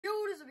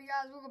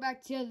guys, welcome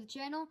back to the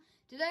channel.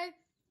 Today,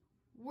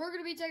 we're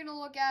going to be taking a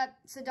look at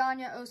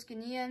Sedanya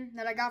Oskanian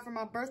that I got for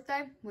my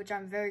birthday, which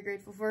I'm very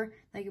grateful for.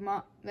 Thank you,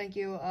 Mom. Thank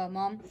you,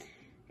 Mom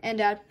and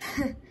Dad.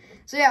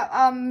 So yeah,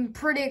 I'm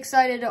pretty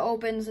excited to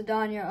open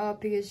Sedanya up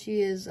because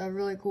she is a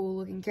really cool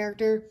looking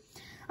character.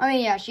 I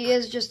mean, yeah, she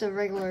is just a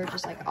regular,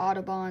 just like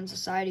Autobahn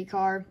Society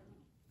car,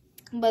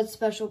 but it's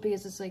special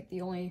because it's like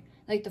the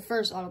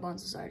first Autobahn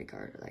Society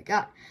car that I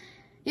got.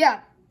 Yeah.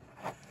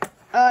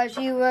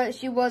 She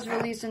was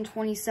released in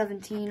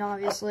 2017,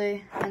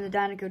 obviously, in the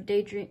Dynaco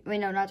Daydream. Wait,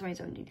 no, not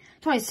 2017.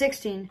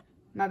 2016.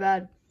 My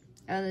bad.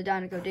 The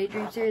Dynaco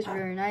Daydream series,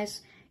 very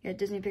nice. You got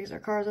Disney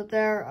Pixar cars up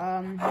there.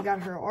 You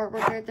got her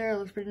artwork right there. It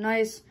looks pretty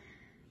nice.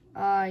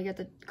 You got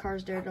the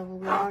Cars Daredevil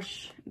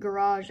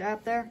Garage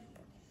app there.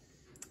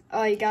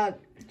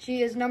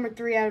 She is number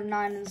 3 out of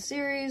 9 in the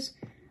series.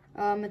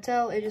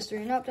 Mattel, ages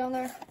 3 and up down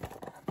there.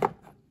 And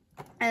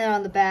then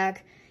on the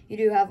back, you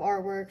do have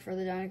artwork for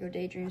the Dynaco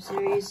Daydream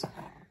series.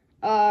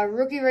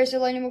 Rookie Racer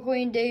Lightning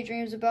McQueen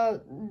daydreams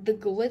about the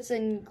glitz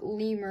and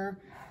gleamer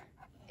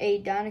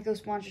a Dynaco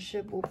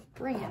sponsorship will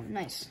bring him.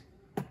 Nice.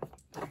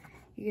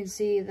 You can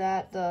see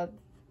that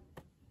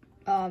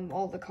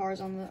all the cars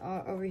on the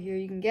over here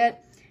you can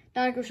get.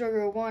 Dynaco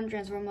Showgirl 1,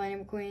 Transform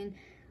Lightning McQueen,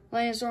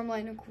 Lightning Storm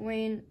Lightning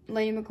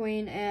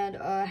McQueen, and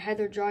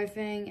Heather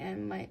Dryfang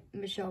and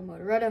Michelle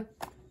Motoretta.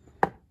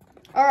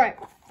 Alright.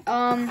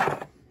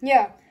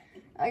 Yeah.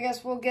 I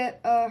guess we'll get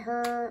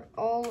her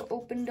all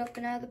opened up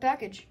and out of the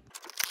package.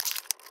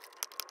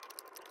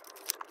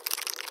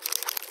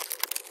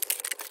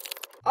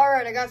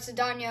 Alright, I got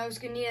Sedanya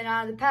Oskanian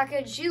out of the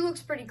package. She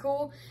looks pretty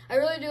cool. I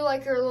really do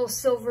like her little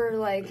silver,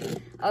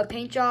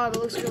 paint job. It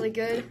looks really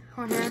good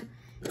on her.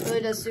 It really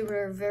does suit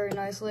her very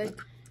nicely.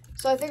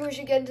 So I think we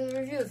should get into the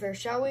review of her,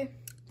 shall we?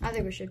 I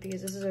think we should,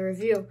 because this is a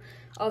review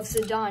of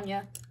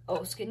Sedanya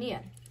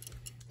Oskanian.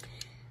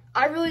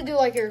 I really do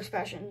like her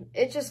expression.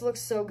 It just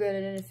looks so good,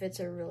 and it fits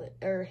her really,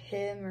 or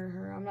him, or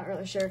her. I'm not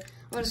really sure.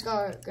 I'm just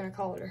gonna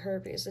call it her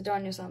because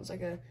Sedanya sounds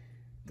like a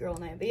girl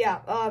name. But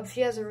yeah, she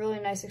has a really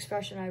nice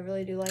expression. I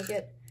really do like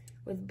it,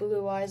 with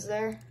blue eyes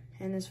there,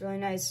 and this really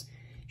nice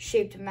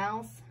shaped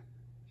mouth.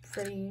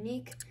 Pretty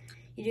unique.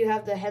 You do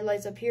have the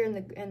headlights up here and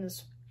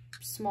the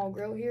small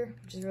grill here,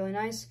 which is really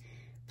nice.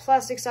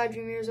 Plastic side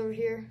view mirrors over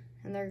here,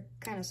 and they're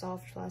kind of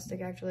soft plastic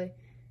actually.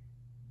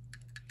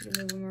 You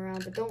can move them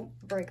around, but don't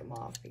break them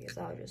off because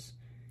that'll just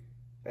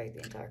break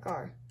the entire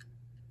car.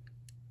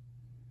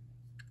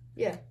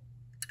 Yeah.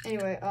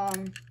 Anyway,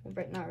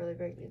 not really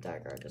break the entire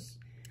car, just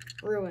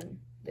ruin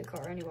the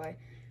car anyway.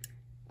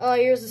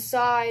 Here's the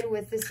side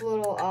with this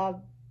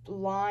little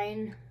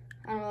line.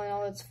 I don't really know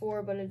what it's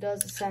for, but it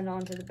does ascend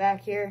onto the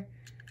back here,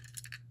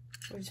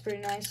 which is pretty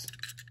nice.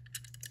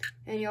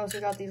 And you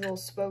also got these little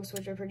spokes,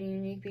 which are pretty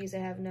unique because they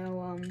have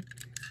no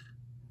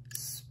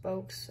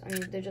spokes. I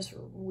mean, they're just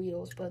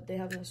wheels, but they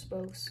have no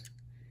spokes,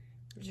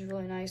 which is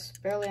really nice.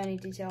 Barely any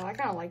detail. I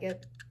kind of like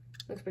it.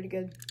 Looks pretty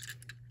good.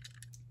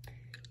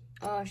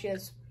 She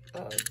has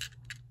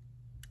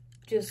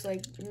just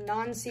like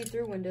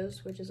non-see-through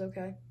windows, which is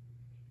okay.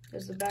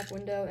 There's the back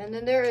window, and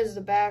then there is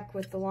the back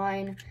with the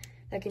line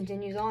that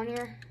continues on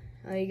here.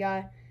 You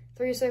got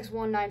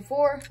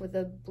 36194 with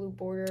a blue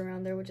border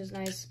around there, which is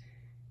nice.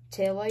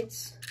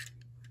 Taillights.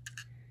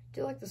 I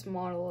do like this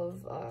model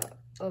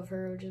of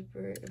her, which is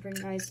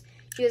pretty nice.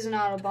 She is an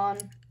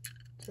Autobahn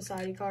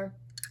Society car.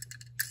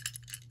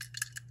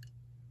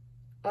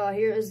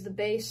 Here is the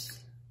base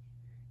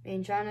made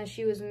in China.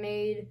 She was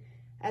made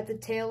at the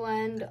tail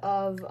end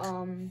of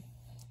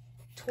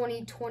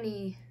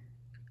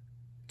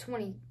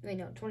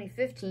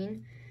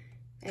 2015,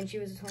 and she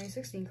was a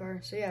 2016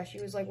 car. So yeah, she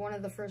was like one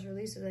of the first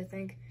releases, I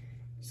think.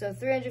 So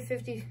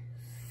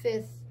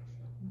 355th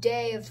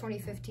day of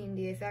 2015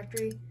 DA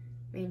factory,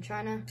 made in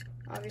China,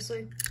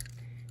 obviously.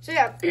 So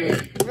yeah,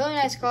 really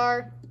nice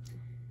car.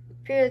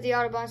 Appeared at the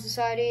Autobahn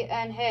Society,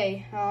 and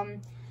hey,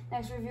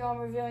 next review I'm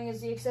reviewing is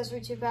the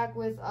accessory 2-pack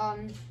with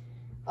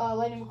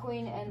Lightning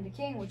McQueen and the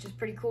King, which is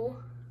pretty cool.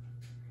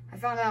 I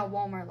found it out at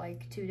Walmart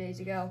like 2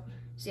 days ago.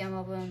 See, I'm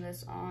uploading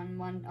this on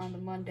the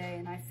Monday,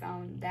 and I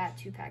found that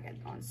 2-pack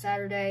on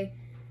Saturday,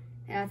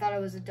 and I thought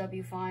it was a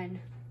W find.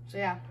 So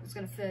yeah, it's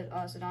gonna fit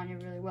Sedanya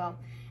really well.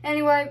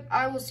 Anyway,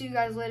 I will see you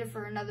guys later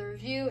for another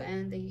review,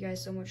 and thank you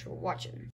guys so much for watching.